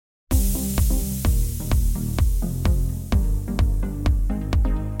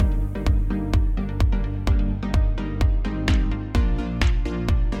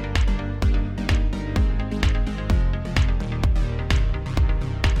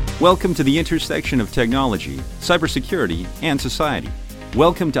Welcome to the intersection of technology, cybersecurity, and society.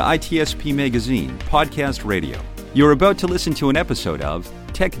 Welcome to ITSP Magazine Podcast Radio. You're about to listen to an episode of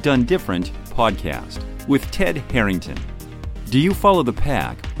Tech Done Different Podcast with Ted Harrington. Do you follow the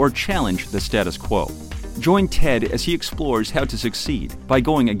pack or challenge the status quo? Join Ted as he explores how to succeed by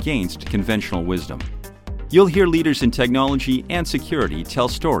going against conventional wisdom. You'll hear leaders in technology and security tell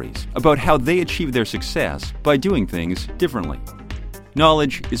stories about how they achieve their success by doing things differently.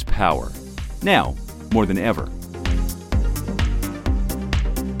 Knowledge is power. Now, more than ever.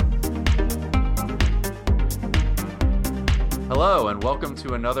 Hello, and welcome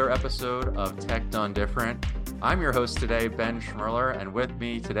to another episode of Tech Done Different. I'm your host today, Ben Schmerler, and with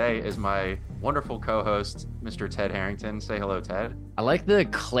me today is my wonderful co-host, Mr. Ted Harrington. Say hello, Ted. I like the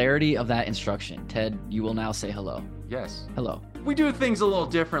clarity of that instruction. Ted, you will now say hello. Yes. Hello. We do things a little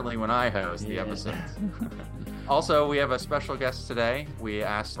differently when I host the episodes. Also, we have a special guest today. We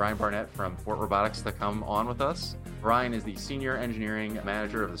asked Ryan Barnett from Fort Robotics to come on with us. Ryan is the Senior Engineering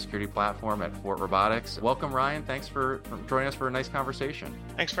Manager of the Security Platform at Fort Robotics. Welcome, Ryan. Thanks for joining us for a nice conversation.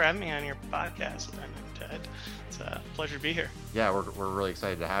 Thanks for having me on your podcast, Ben and Ted. It's a pleasure to be here. Yeah, we're really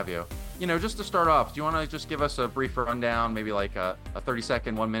excited to have you. You know, just to start off, do you want to just give us a brief rundown, maybe like a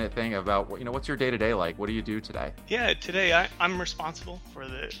 30-second, 1-minute thing about, what's your day-to-day like? What do you do today? Yeah, today I'm responsible for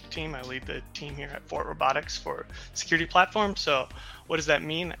the team. I lead the team here at Fort Robotics for Security Platform. So what does that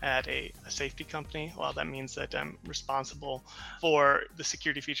mean at a safety company? Well, that means that I'm responsible for the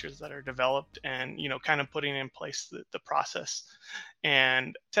security features that are developed and, kind of putting in place the process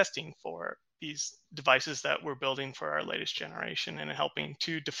and testing for these devices that we're building for our latest generation and helping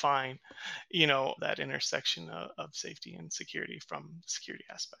to define, that intersection of safety and security from the security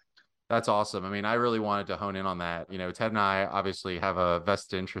aspect. That's awesome. I mean, I really wanted to hone in on that. Ted and I obviously have a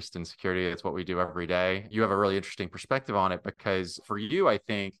vested interest in security. It's what we do every day. You have a really interesting perspective on it because for you, I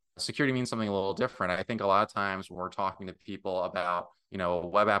think security means something a little different. I think a lot of times when we're talking to people about a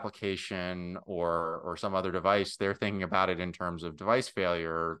web application or some other device, they're thinking about it in terms of device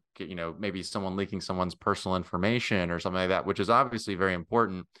failure, maybe someone leaking someone's personal information or something like that, which is obviously very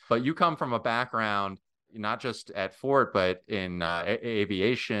important. But you come from a background, not just at Fort, but in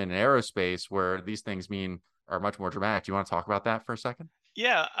aviation and aerospace, where these things are much more dramatic. Do you want to talk about that for a second?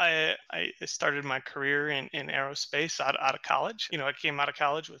 Yeah, I started my career in aerospace out of college. I came out of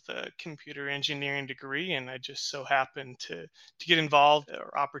college with a computer engineering degree, and I just so happened to get involved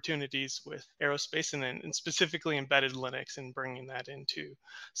or opportunities with aerospace and specifically embedded Linux and bringing that into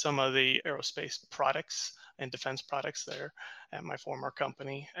some of the aerospace products and defense products there at my former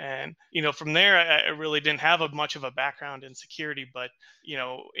company. And, from there, I really didn't have much of a background in security, but,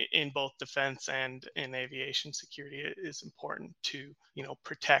 in both defense and in aviation, security is important to,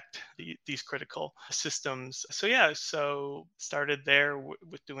 protect these critical systems. So started there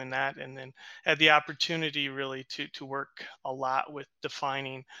with doing that, and then had the opportunity really to work a lot with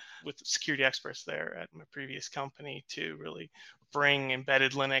defining with security experts there at my previous company to really bring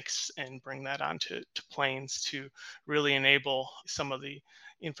embedded Linux and bring that onto planes to really enable some of the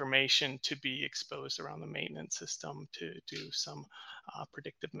information to be exposed around the maintenance system to do some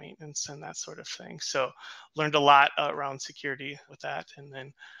predictive maintenance and that sort of thing. So learned a lot around security with that. And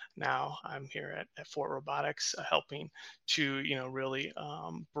then now I'm here at Fort Robotics helping to, really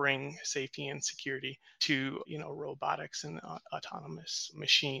bring safety and security to, robotics and autonomous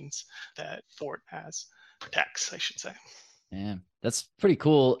machines that Fort protects, I should say. Yeah, that's pretty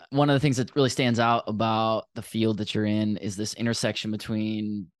cool. One of the things that really stands out about the field that you're in is this intersection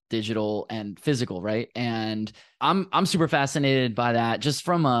between digital and physical, right? And I'm super fascinated by that, just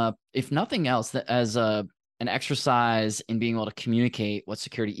from if nothing else, that as an exercise in being able to communicate what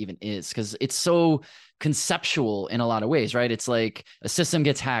security even is, because it's so conceptual in a lot of ways, right? It's like a system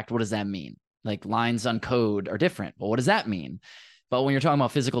gets hacked. What does that mean? Like lines on code are different. Well, what does that mean? But when you're talking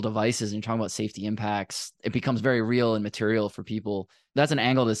about physical devices and you're talking about safety impacts, it becomes very real and material for people. That's an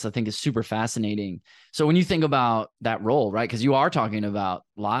angle that I think is super fascinating. So when you think about that role, right, because you are talking about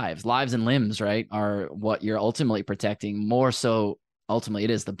lives and limbs, right, are what you're ultimately protecting. More so, ultimately, it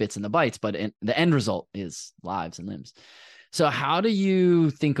is the bits and the bytes, but the end result is lives and limbs. So how do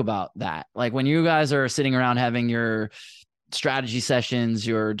you think about that? Like when you guys are sitting around having your strategy sessions,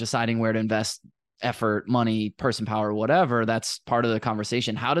 you're deciding where to invest effort, money, person power, whatever, that's part of the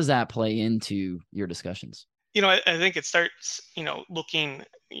conversation. How does that play into your discussions? I think it starts, looking,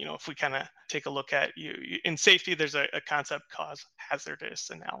 if we kind of take a look at you in safety, there's a concept called hazardous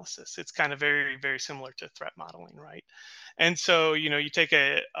analysis. It's kind of very, very similar to threat modeling, right? And so, you take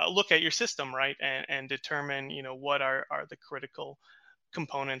a look at your system, right, and determine, what are the critical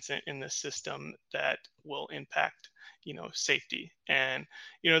components in the system that will impact, safety. And,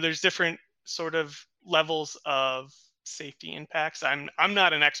 there's different sort of levels of safety impacts. I'm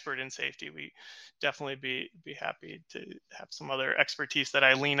not an expert in safety. We definitely be happy to have some other expertise that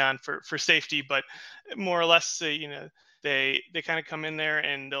I lean on for safety, but more or less, they kind of come in there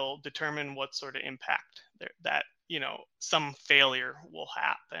and they'll determine what sort of impact that some failure will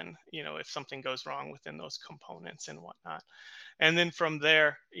happen, if something goes wrong within those components and whatnot. And then from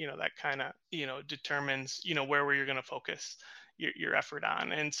there, that kind of, determines, where you're going to focus your effort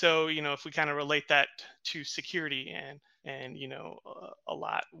on. And so, if we kind of relate that to security and a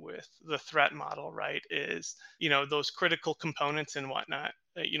lot with the threat model, right, is, those critical components and whatnot,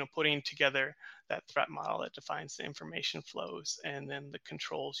 putting together that threat model that defines the information flows and then the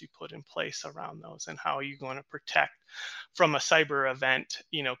controls you put in place around those and how you're going to protect from a cyber event,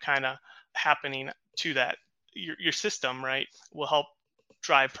 kind of happening to that, your system, right, will help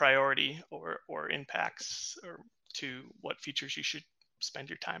drive priority or impacts or to what features you should spend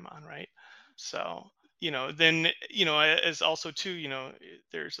your time on, right? So, then, as also too,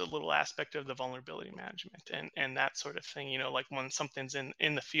 there's a little aspect of the vulnerability management and that sort of thing, like when something's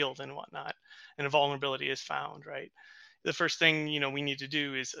in the field and whatnot, and a vulnerability is found, right? The first thing, we need to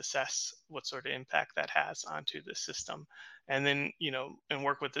do is assess what sort of impact that has onto the system. And then, and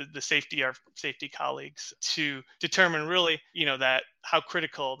work with our safety colleagues to determine really, that how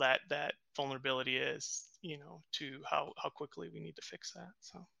critical that vulnerability is, to how quickly we need to fix that.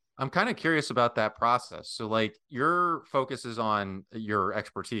 So I'm kind of curious about that process. So like your focus is on your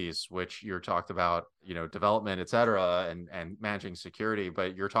expertise, which you're talked about, development, et cetera, and managing security,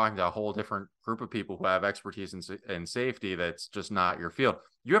 but you're talking to a whole different group of people who have expertise in safety that's just not your field.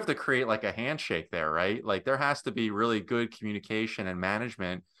 You have to create like a handshake there, right? Like there has to be really good communication and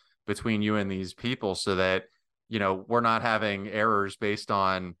management between you and these people so that, we're not having errors based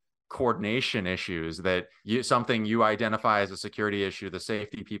on coordination issues that something you identify as a security issue, the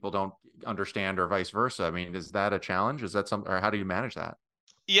safety people don't understand or vice versa. I mean, is that a challenge? Is that or how do you manage that?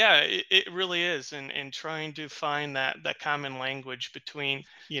 Yeah, it really is. And trying to find that common language between,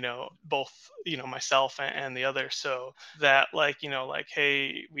 both, myself and the other. So that like,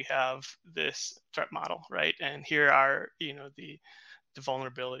 hey, we have this threat model, right? And here are, the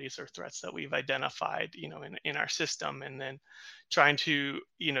vulnerabilities or threats that we've identified, in our system, and then trying to,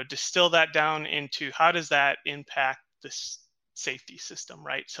 distill that down into how does that impact this safety system,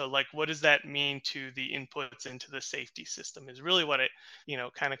 right? So like, what does that mean to the inputs into the safety system is really what it,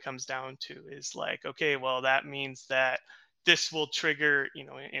 kind of comes down to is like, okay, well, that means that this will trigger,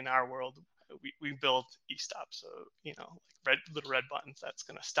 in our world, we build e-stop. So, like little red buttons that's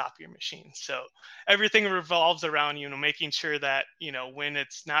going to stop your machine. So everything revolves around, making sure that, when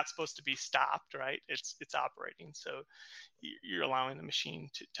it's not supposed to be stopped, right, it's operating. So you're allowing the machine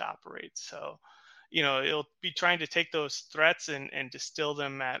to operate. So, it'll be trying to take those threats and distill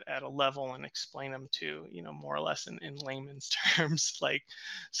them at a level and explain them to, more or less in layman's terms, like,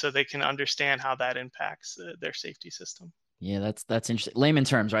 so they can understand how that impacts their safety system. Yeah, that's interesting. Layman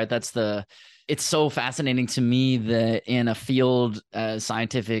terms, right? It's so fascinating to me that in a field as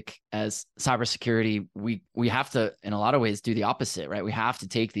scientific as cybersecurity, we have to, in a lot of ways, do the opposite, right? We have to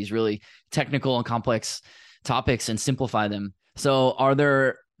take these really technical and complex topics and simplify them. So are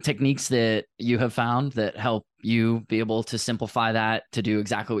there techniques that you have found that help you be able to simplify that to do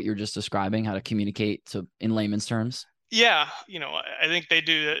exactly what you're just describing, how to communicate in layman's terms? Yeah, I think they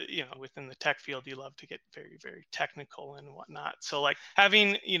do, within the tech field, you love to get very, very technical and whatnot. So like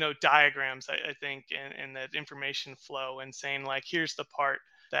having, diagrams, I think, and that information flow and saying like, here's the part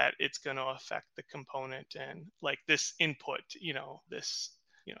that it's going to affect the component and like this input, this,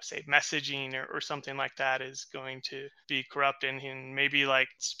 say messaging or something like that is going to be corrupt and maybe like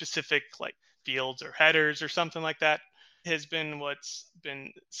specific like fields or headers or something like that has been what's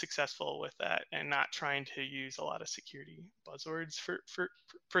been successful with that, and not trying to use a lot of security buzzwords for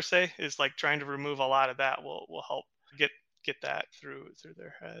per se, is like trying to remove a lot of that will help get that through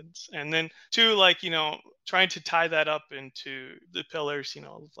their heads. And then two, like, trying to tie that up into the pillars,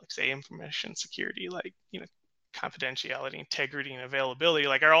 like say information security, like, confidentiality, integrity, and availability,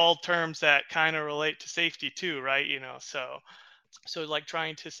 like are all terms that kind of relate to safety too, right? So like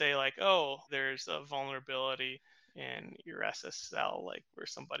trying to say like, oh, there's a vulnerability in your SSL, like where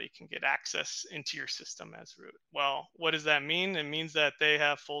somebody can get access into your system as root. Well, what does that mean? It means that they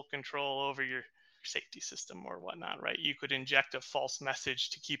have full control over your safety system or whatnot, right? You could inject a false message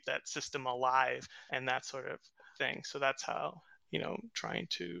to keep that system alive and that sort of thing. So that's how, trying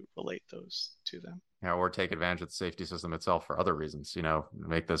to relate those to them. Yeah, or take advantage of the safety system itself for other reasons,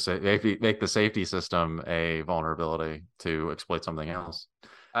 make the safety system a vulnerability to exploit something else.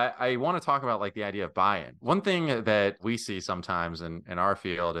 I want to talk about like the idea of buy-in. One thing that we see sometimes in our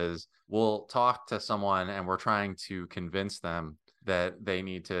field is we'll talk to someone and we're trying to convince them that they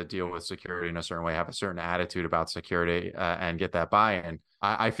need to deal with security in a certain way, have a certain attitude about security, and get that buy-in.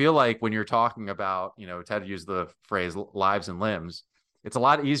 I feel like when you're talking about, Ted used the phrase lives and limbs, it's a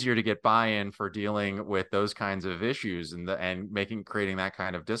lot easier to get buy-in for dealing with those kinds of issues and creating that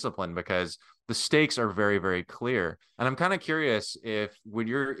kind of discipline, because the stakes are very, very clear. And I'm kind of curious if do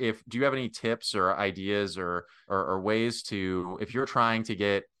you have any tips or ideas or ways to, if you're trying to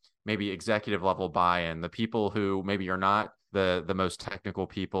get maybe executive level buy-in, the people who maybe are not the most technical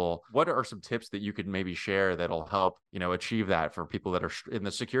people, what are some tips that you could maybe share that'll help, achieve that for people that are in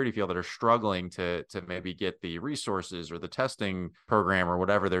the security field that are struggling to maybe get the resources or the testing program or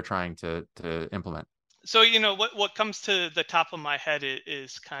whatever they're trying to implement? So, what comes to the top of my head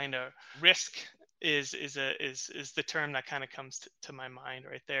is kind of risk is the term that kind of comes to my mind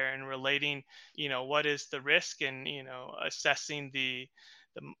right there, and relating, what is the risk, and, assessing the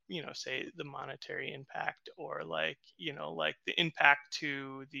say the monetary impact, or like the impact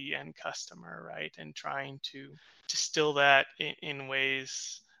to the end customer, right? And trying to distill that in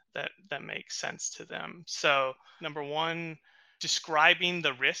ways that make sense to them. So number one, describing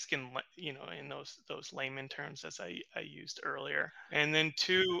the risk in in those layman terms as I used earlier, and then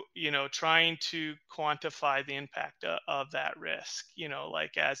two, trying to quantify the impact of that risk,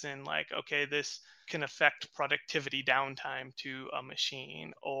 like as in like, okay, this can affect productivity downtime to a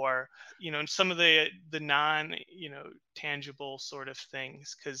machine, or some of the non tangible sort of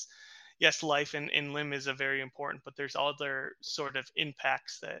things, because yes, life and limb is a very important, but there's other sort of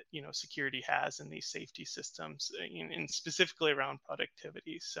impacts that security has in these safety systems, and specifically around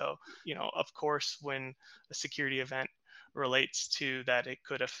productivity. So of course, when a security event relates to that, it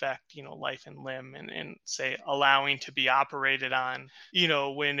could affect life and limb, and say allowing to be operated on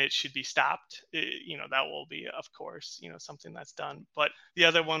when it should be stopped, that will be, of course, something that's done. But the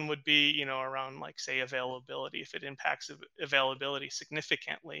other one would be around, like, say, availability. If it impacts availability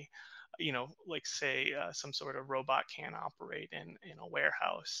significantly, like say some sort of robot can't operate in a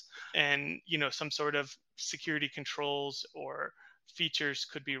warehouse, and some sort of security controls or features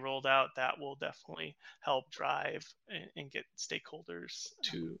could be rolled out that will definitely help drive and get stakeholders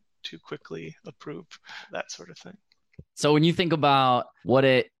to quickly approve that sort of thing. So when you think about what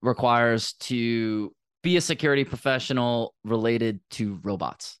it requires to be a security professional related to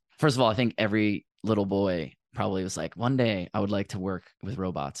robots, first of all, I think every little boy probably was like, one day I would like to work with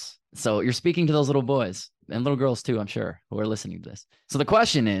robots. So you're speaking to those little boys and little girls too, I'm sure, who are listening to this. So the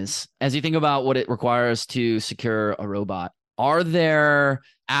question is, as you think about what it requires to secure a robot, are there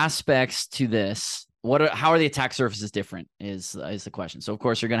aspects to this? How are the attack surfaces different is the question. So of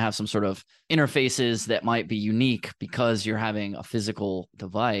course you're going to have some sort of interfaces that might be unique because you're having a physical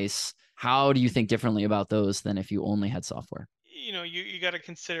device. How do you think differently about those than if you only had software? You got to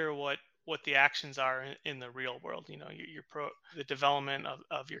consider what the actions are in the real world. The development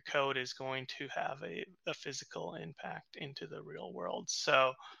of your code is going to have a physical impact into the real world.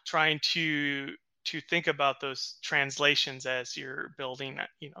 So trying to think about those translations as you're building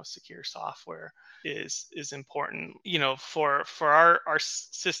secure software is important. For our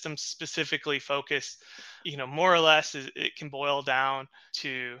system specifically focused, more or less it can boil down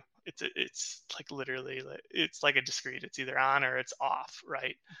to it's like literally it's like a discrete, it's either on or it's off,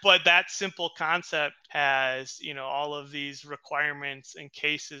 right? But that simple concept has all of these requirements and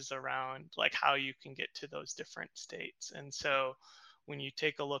cases around like how you can get to those different states. And so when you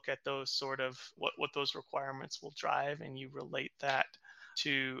take a look at those sort of what those requirements will drive, and you relate that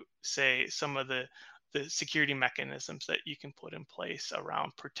to, say, some of the security mechanisms that you can put in place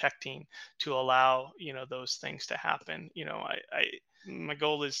around protecting to allow those things to happen. My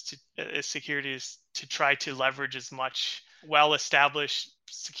goal is security is to try to leverage as much well-established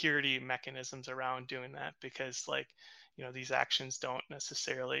security mechanisms around doing that, because these actions don't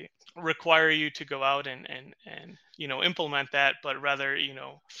necessarily require you to go out and implement that, but rather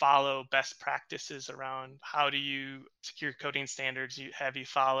follow best practices around how do you secure coding standards have you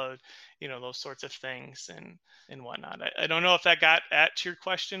followed, those sorts of things and whatnot. I don't know if that got at your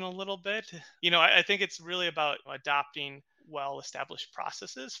question a little bit. I think it's really about adopting well-established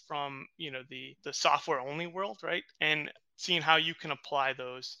processes from the software only world, right, and seeing how you can apply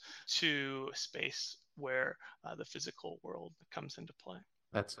those to a space where the physical world comes into play.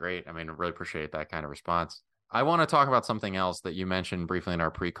 That's great. I mean, I really appreciate that kind of response. I want to talk about something else that you mentioned briefly in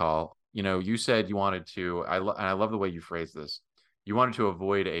our pre-call. You said you wanted to, and I love the way you phrased this, you wanted to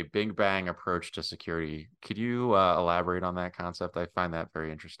avoid a big bang approach to security. Could you elaborate on that concept? I find that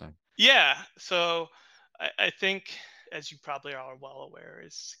very interesting. Yeah. So I think as you probably are well aware,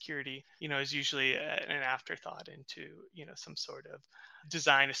 is security, is usually an afterthought into, some sort of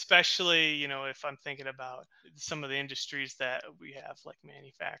design, especially, if I'm thinking about some of the industries that we have, like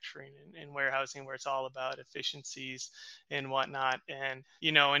manufacturing and warehousing, where it's all about efficiencies and whatnot. And,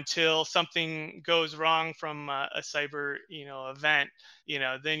 until something goes wrong from a cyber, event,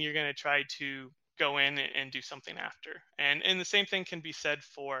 then you're going to try to go in and do something after. And the same thing can be said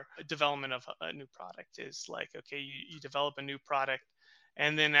for development of a new product. Is like, okay, you develop a new product,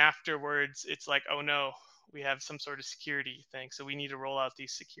 and then afterwards it's like, oh no, we have some sort of security thing, so we need to roll out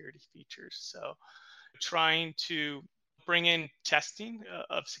these security features. So trying to bring in testing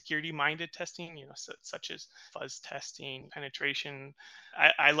of security-minded testing, such as fuzz testing, penetration.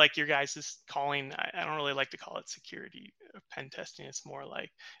 I like your guys' calling. I don't really like to call it security pen testing. It's more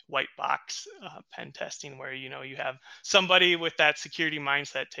like white box pen testing, where you have somebody with that security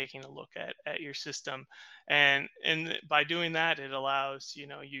mindset taking a look at your system, and by doing that, it allows you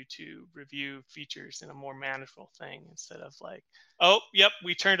to review features in a more manageable thing, instead of like, oh, yep,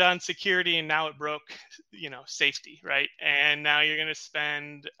 we turned on security and now it broke, safety, right? And now you're going to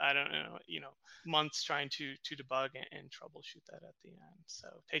spend, I don't know, months trying to debug and troubleshoot that at the end. So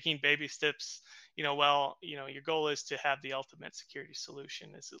taking baby steps, your goal is to have the ultimate security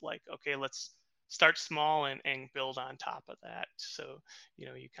solution. Is it like, okay, let's start small and build on top of that. So,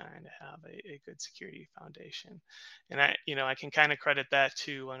 you kind of have a good security foundation. And I can kind of credit that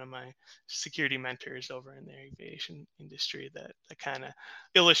to one of my security mentors over in the aviation industry that kind of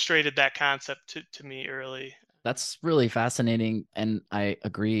illustrated that concept to me early. That's really fascinating. And I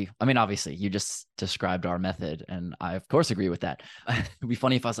agree. I mean, obviously, you just described our method, and I, of course, agree with that. It'd be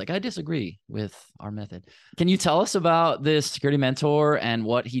funny if I was like, I disagree with our method. Can you tell us about this security mentor and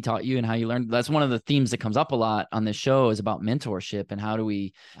what he taught you and how you learned? That's one of the themes that comes up a lot on this show, is about mentorship and how do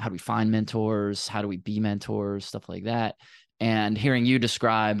we find mentors? How do we be mentors? Stuff like that. And hearing you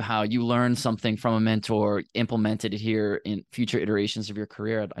describe how you learned something from a mentor, implemented it here in future iterations of your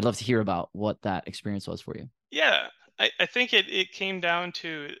career, I'd love to hear about what that experience was for you. Yeah, I think it came down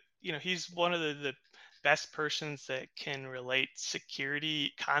to, he's one of the best persons that can relate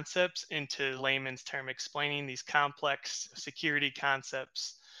security concepts into layman's term, explaining these complex security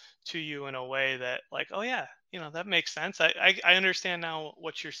concepts to you in a way that, like, oh yeah, that makes sense. I understand now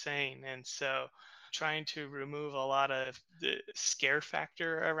what you're saying. And so trying to remove a lot of the scare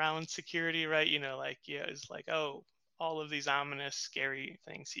factor around security, right? Like, yeah, it's like, oh, all of these ominous, scary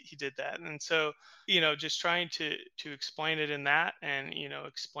things. He did that. And so, just trying to explain it in that, and,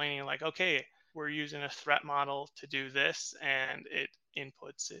 explaining like, okay, we're using a threat model to do this, and it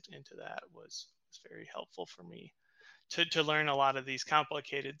inputs it into that was very helpful for me to learn a lot of these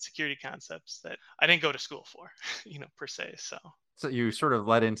complicated security concepts that I didn't go to school for, per se. So you sort of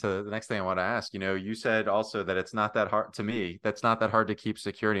led into the next thing I want to ask. You said also that it's not that hard to me. That's not that hard to keep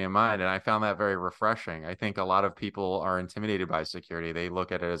security in mind. And I found that very refreshing. I think a lot of people are intimidated by security. They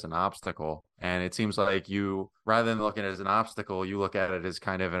look at it as an obstacle. And it seems like you, rather than looking at it as an obstacle, you look at it as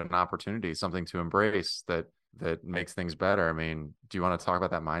kind of an opportunity, something to embrace that makes things better. I mean, do you want to talk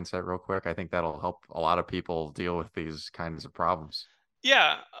about that mindset real quick? I think that'll help a lot of people deal with these kinds of problems.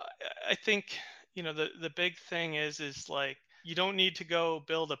 Yeah, I think, the big thing is like, you don't need to go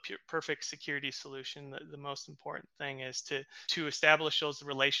build a perfect security solution. The most important thing is to establish those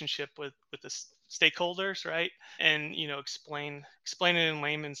relationship with the stakeholders, right? And, explain it in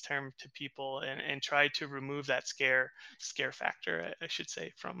layman's term to people, and try to remove that scare factor, I should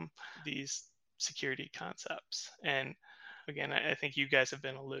say, from these security concepts. And again, I think you guys have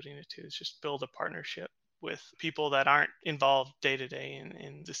been alluding to, is just build a partnership with people that aren't involved day to day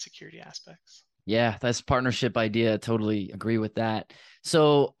in the security aspects. Yeah, that's partnership idea. Totally agree with that.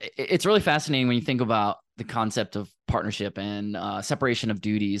 So it's really fascinating when you think about the concept of partnership and separation of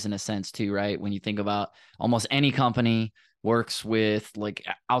duties in a sense too, right? When you think about almost any company works with like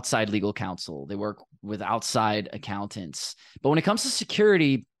outside legal counsel, they work with outside accountants. But when it comes to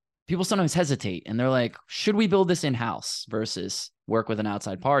security, people sometimes hesitate and they're like, should we build this in-house versus work with an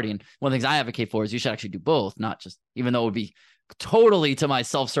outside party? And one of the things I advocate for is you should actually do both, not just, even though it would be totally to my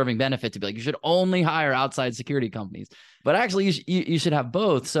self-serving benefit to be like, you should only hire outside security companies, but actually you should have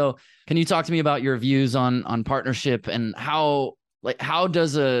both. So can you talk to me about your views on partnership and what's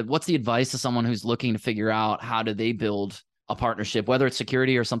the advice to someone who's looking to figure out how do they build a partnership, whether it's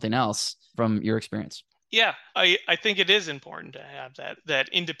security or something else, from your experience? Yeah, I think it is important to have that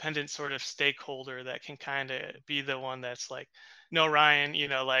independent sort of stakeholder that can kind of be the one that's like no, Ryan,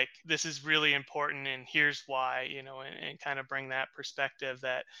 like this is really important and here's why, and kind of bring that perspective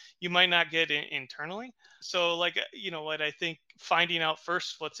that you might not get internally. So like, what I think finding out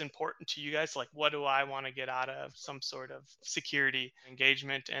first what's important to you guys, like what do I want to get out of some sort of security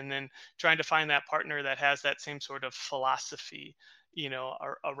engagement, and then trying to find that partner that has that same sort of philosophy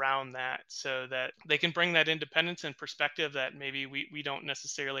around that, so that they can bring that independence and perspective that maybe we don't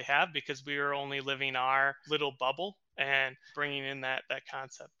necessarily have because we are only living our little bubble, and bringing in that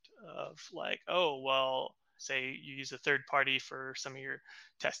concept of like, oh, well, say you use a third party for some of your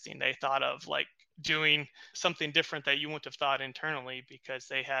testing. They thought of like doing something different that you wouldn't have thought internally because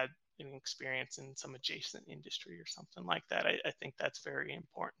they had an experience in some adjacent industry or something like that. I think that's very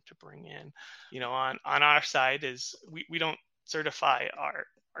important to bring in. On our side is we don't certify our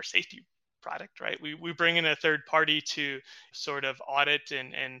safety product, right? We bring in a third party to sort of audit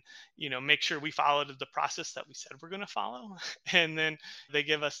and make sure we followed the process that we said we're going to follow, and then they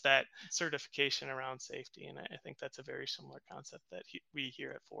give us that certification around safety. And I think that's a very similar concept that we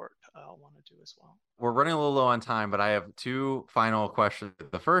here at Fort want to do as well. We're running a little low on time, but I have two final questions.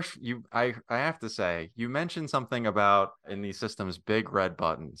 The first, I have to say, you mentioned something about in these systems big red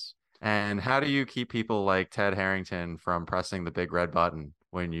buttons. And how do you keep people like Ted Harrington from pressing the big red button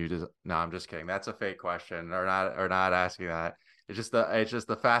when you just? No, I'm just kidding. That's a fake question. Or not asking that. It's just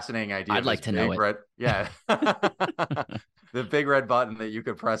the fascinating idea. I'd like to know it. Yeah. The big red button that you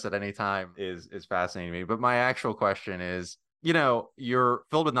could press at any time is fascinating to me. But my actual question is, you're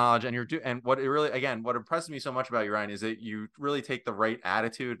filled with knowledge and what impresses me so much about you, Ryan, is that you really take the right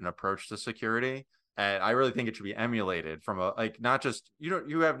attitude and approach to security. And I really think it should be emulated from not just,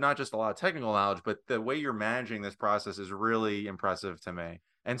 you have not just a lot of technical knowledge, but the way you're managing this process is really impressive to me.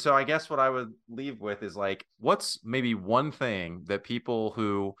 And so I guess what I would leave with is like, what's maybe one thing that people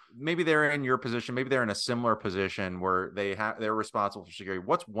who maybe they're in your position, maybe they're in a similar position where they're responsible for security.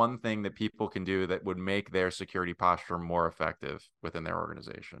 What's one thing that people can do that would make their security posture more effective within their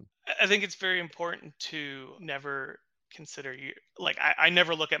organization? I think it's very important to never consider you like I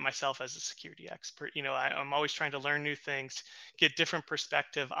never look at myself as a security expert. I'm always trying to learn new things, get different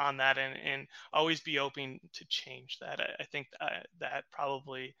perspective on that, and always be open to change that. I think that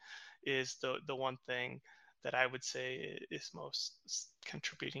probably is the one thing that I would say is most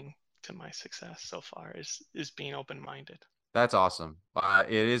contributing to my success so far is being open-minded. That's awesome.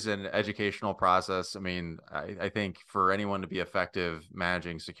 It is an educational process. I mean, I think for anyone to be effective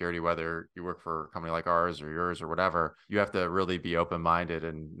managing security, whether you work for a company like ours or yours or whatever, you have to really be open-minded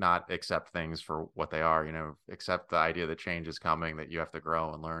and not accept things for what they are, accept the idea that change is coming, that you have to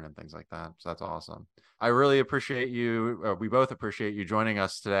grow and learn and things like that. So that's awesome. I really appreciate you. We both appreciate you joining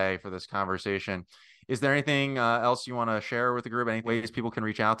us today for this conversation. Is there anything else you want to share with the group? Any ways people can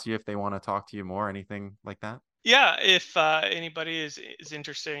reach out to you if they want to talk to you more, anything like that? Yeah, if anybody is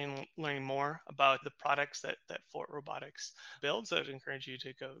interested in learning more about the products that Fort Robotics builds, I'd encourage you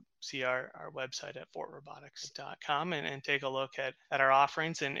to go see our website at fortrobotics.com and take a look at our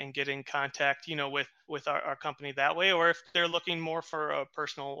offerings and get in contact, with our company that way. Or if they're looking more for a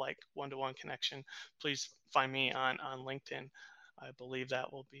personal, like one-to-one connection, please find me on LinkedIn. I believe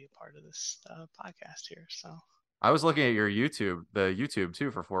that will be a part of this podcast here. So. I was looking at your the YouTube too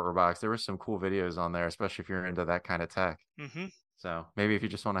for Fort Robotics. There were some cool videos on there, especially if you're into that kind of tech. Mm-hmm. So maybe if you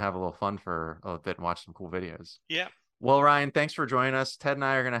just want to have a little fun for a bit and watch some cool videos. Yeah. Well, Ryan, thanks for joining us. Ted and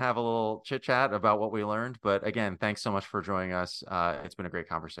I are going to have a little chit chat about what we learned. But again, thanks so much for joining us. It's been a great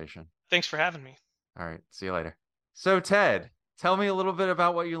conversation. Thanks for having me. All right. See you later. So Ted, tell me a little bit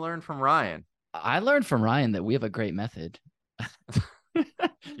about what you learned from Ryan. I learned from Ryan that we have a great method.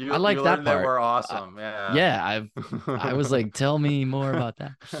 I like that part. We're awesome. I was like, tell me more about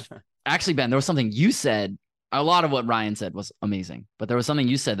that. Actually, Ben, there was something you said. A lot of what Ryan said was amazing, but there was something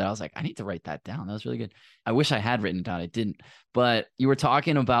you said that I was like, I need to write that down. That was really good. I wish I had written it down. I didn't, but you were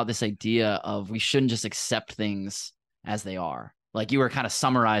talking about this idea of we shouldn't just accept things as they are. Like you were kind of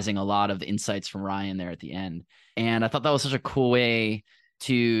summarizing a lot of the insights from Ryan there at the end. And I thought that was such a cool way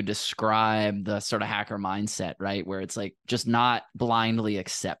to describe the sort of hacker mindset, right? Where it's like, just not blindly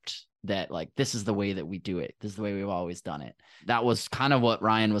accept that like, this is the way that we do it. This is the way we've always done it. That was kind of what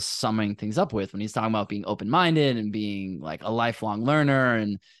Ryan was summing things up with when he's talking about being open-minded and being like a lifelong learner.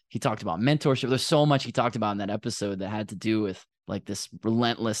 And he talked about mentorship. There's so much he talked about in that episode that had to do with like this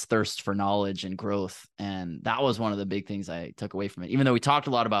relentless thirst for knowledge and growth. And that was one of the big things I took away from it. Even though we talked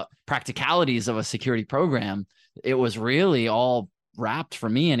a lot about practicalities of a security program, it was really all wrapped for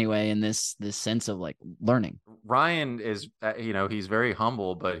me anyway in this sense of like learning. Ryan is, he's very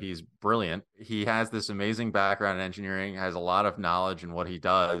humble, but he's brilliant. He has this amazing background in engineering, has a lot of knowledge in what he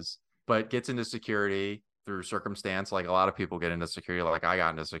does, but gets into security, through circumstance, like a lot of people get into security, like I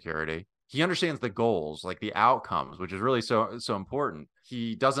got into security. He understands the goals, like the outcomes, which is really so important.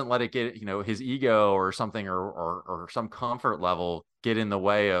 He doesn't let it get, his ego or something or some comfort level get in the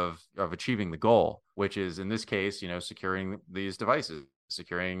way of achieving the goal, which is in this case, securing these devices,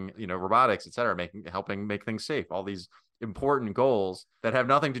 securing, robotics, et cetera, helping make things safe, all these important goals that have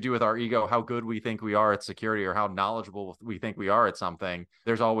nothing to do with our ego, how good we think we are at security or how knowledgeable we think we are at something.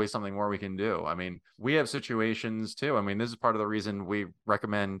 There's always something more we can do. I mean, we have situations too. I mean, this is part of the reason we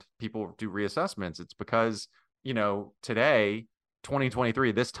recommend people do reassessments. It's because, today,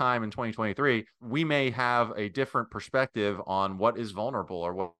 2023, this time in 2023, we may have a different perspective on what is vulnerable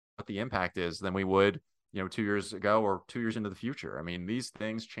or what the impact is than we would, 2 years ago or 2 years into the future. I mean, these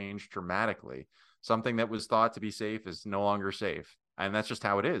things change dramatically. Something that was thought to be safe is no longer safe. And that's just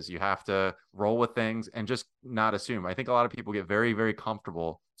how it is. You have to roll with things and just not assume. I think a lot of people get very, very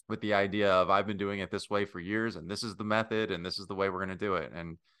comfortable with the idea of I've been doing it this way for years and this is the method and this is the way we're going to do it.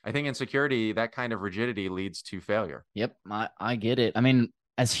 And I think in security, that kind of rigidity leads to failure. Yep. I get it. I mean,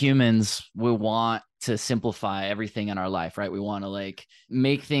 as humans, we want to simplify everything in our life, right? We want to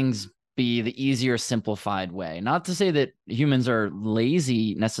make things be the easier, simplified way. Not to say that humans are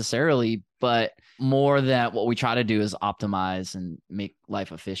lazy necessarily, but more that what we try to do is optimize and make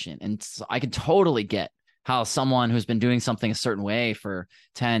life efficient. And so I could totally get how someone who's been doing something a certain way for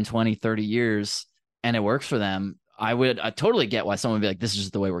 10, 20, 30 years, and it works for them, I totally get why someone would be like, this is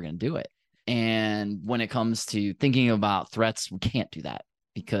just the way we're going to do it. And when it comes to thinking about threats, we can't do that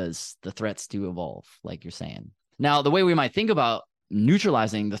because the threats do evolve, like you're saying. Now, the way we might think about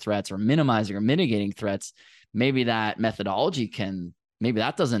neutralizing the threats or minimizing or mitigating threats, maybe that methodology maybe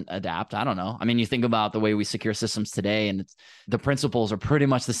that doesn't adapt. I don't know. I mean, you think about the way we secure systems today, and the principles are pretty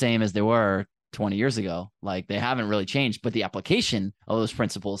much the same as they were 20 years ago. Like, they haven't really changed, but the application of those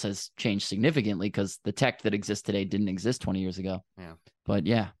principles has changed significantly because the tech that exists today didn't exist 20 years ago. Yeah. But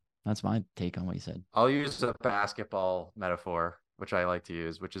yeah, that's my take on what you said. I'll use a basketball metaphor, which I like to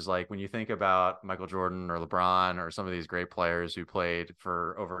use, which is like when you think about Michael Jordan or LeBron or some of these great players who played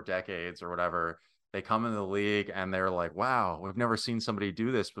for over decades or whatever, they come into the league and they're like, wow, we've never seen somebody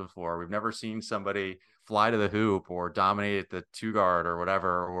do this before. We've never seen somebody fly to the hoop or dominate the two guard or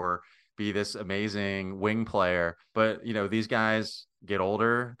whatever, or be this amazing wing player. But, these guys get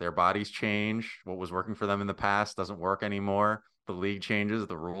older, their bodies change. What was working for them in the past doesn't work anymore. The league changes,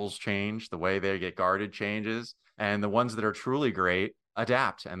 the rules change, the way they get guarded changes. And the ones that are truly great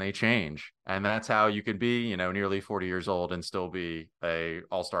adapt and they change. And that's how you can be, nearly 40 years old and still be a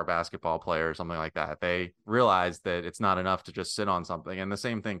all-star basketball player or something like that. They realize that it's not enough to just sit on something. And the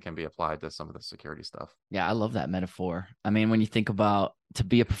same thing can be applied to some of the security stuff. Yeah, I love that metaphor. I mean, when you think about to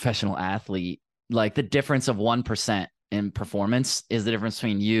be a professional athlete, like the difference of 1% in performance is the difference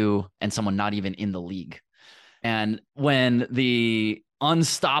between you and someone not even in the league. And when the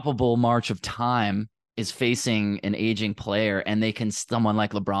unstoppable march of time is facing an aging player and someone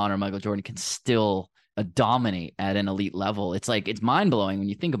like LeBron or Michael Jordan can still dominate at an elite level, it's mind blowing when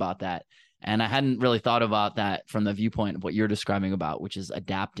you think about that. And I hadn't really thought about that from the viewpoint of what you're describing about, which is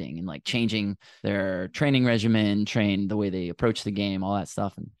adapting and changing their training regimen, the way they approach the game, all that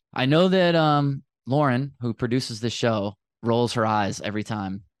stuff. And I know that Lauren, who produces this show, rolls her eyes every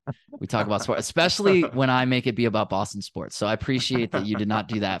time we talk about sport, especially when I make it be about Boston sports. So I appreciate that you did not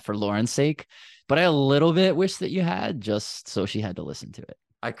do that for Lauren's sake, but I a little bit wish that you had, just so she had to listen to it.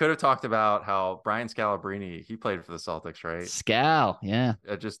 I could have talked about how Brian Scalabrine, he played for the Celtics, right? Scal, yeah.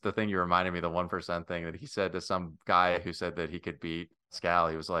 Just the thing you reminded me, the 1% thing that he said to some guy who said that he could beat Scal.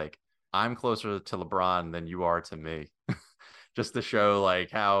 He was like, I'm closer to LeBron than you are to me. Just to show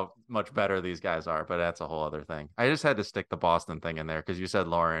how much better these guys are. But that's a whole other thing. I just had to stick the Boston thing in there because you said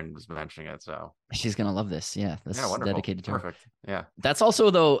Lauren was mentioning it. So she's going to love this. Yeah. That's dedicated to her. Perfect. Yeah. That's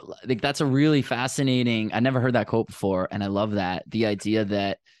also, though, that's a really fascinating, I never heard that quote before. And I love that. The idea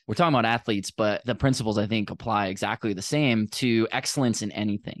that we're talking about athletes, but the principles I think apply exactly the same to excellence in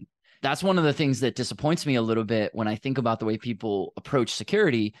anything. That's one of the things that disappoints me a little bit when I think about the way people approach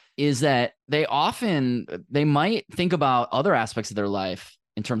security, is that they might think about other aspects of their life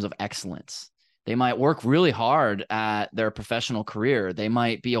in terms of excellence. They might work really hard at their professional career. They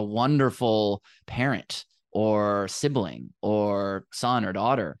might be a wonderful parent or sibling or son or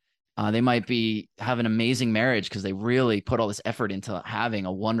daughter. They might have an amazing marriage because they really put all this effort into having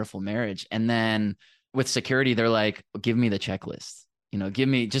a wonderful marriage. And then with security, they're like, give me the checklist. Give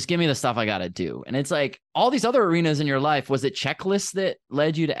me the stuff I got to do. And it's like all these other arenas in your life, was it checklists that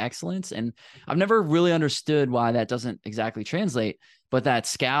led you to excellence? And I've never really understood why that doesn't exactly translate. But that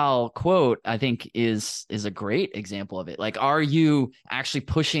Scal quote, I think is a great example of it. Are you actually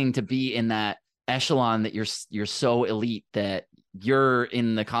pushing to be in that echelon that you're so elite that you're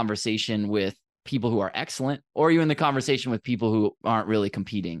in the conversation with people who are excellent, or you're in the conversation with people who aren't really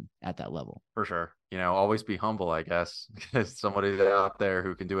competing at that level. For sure. Always be humble, I guess, because somebody's out there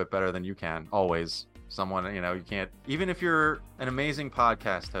who can do it better than you can. Always. Someone, you can't, even if you're an amazing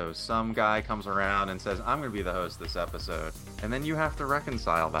podcast host, some guy comes around and says, I'm going to be the host this episode. And then you have to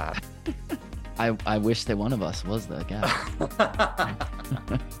reconcile that. I wish that one of us was the guy.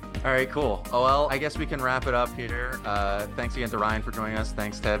 All right, cool. Oh, well, I guess we can wrap it up here. Thanks again to Ryan for joining us.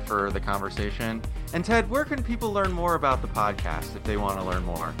 Thanks, Ted, for the conversation. And Ted, where can people learn more about the podcast if they want to learn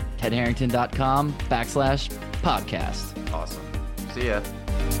more? tedharrington.com/podcast. Awesome. See ya.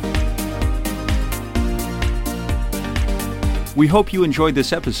 We hope you enjoyed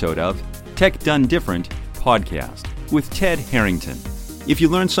this episode of Tech Done Different podcast with Ted Harrington. If you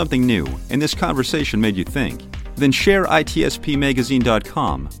learned something new and this conversation made you think, then share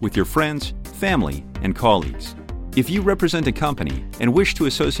itspmagazine.com with your friends, family, and colleagues. If you represent a company and wish to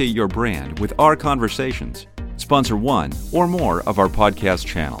associate your brand with our conversations, sponsor one or more of our podcast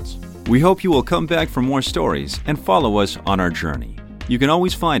channels. We hope you will come back for more stories and follow us on our journey. You can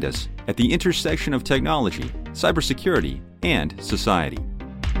always find us at the intersection of technology, cybersecurity, and society.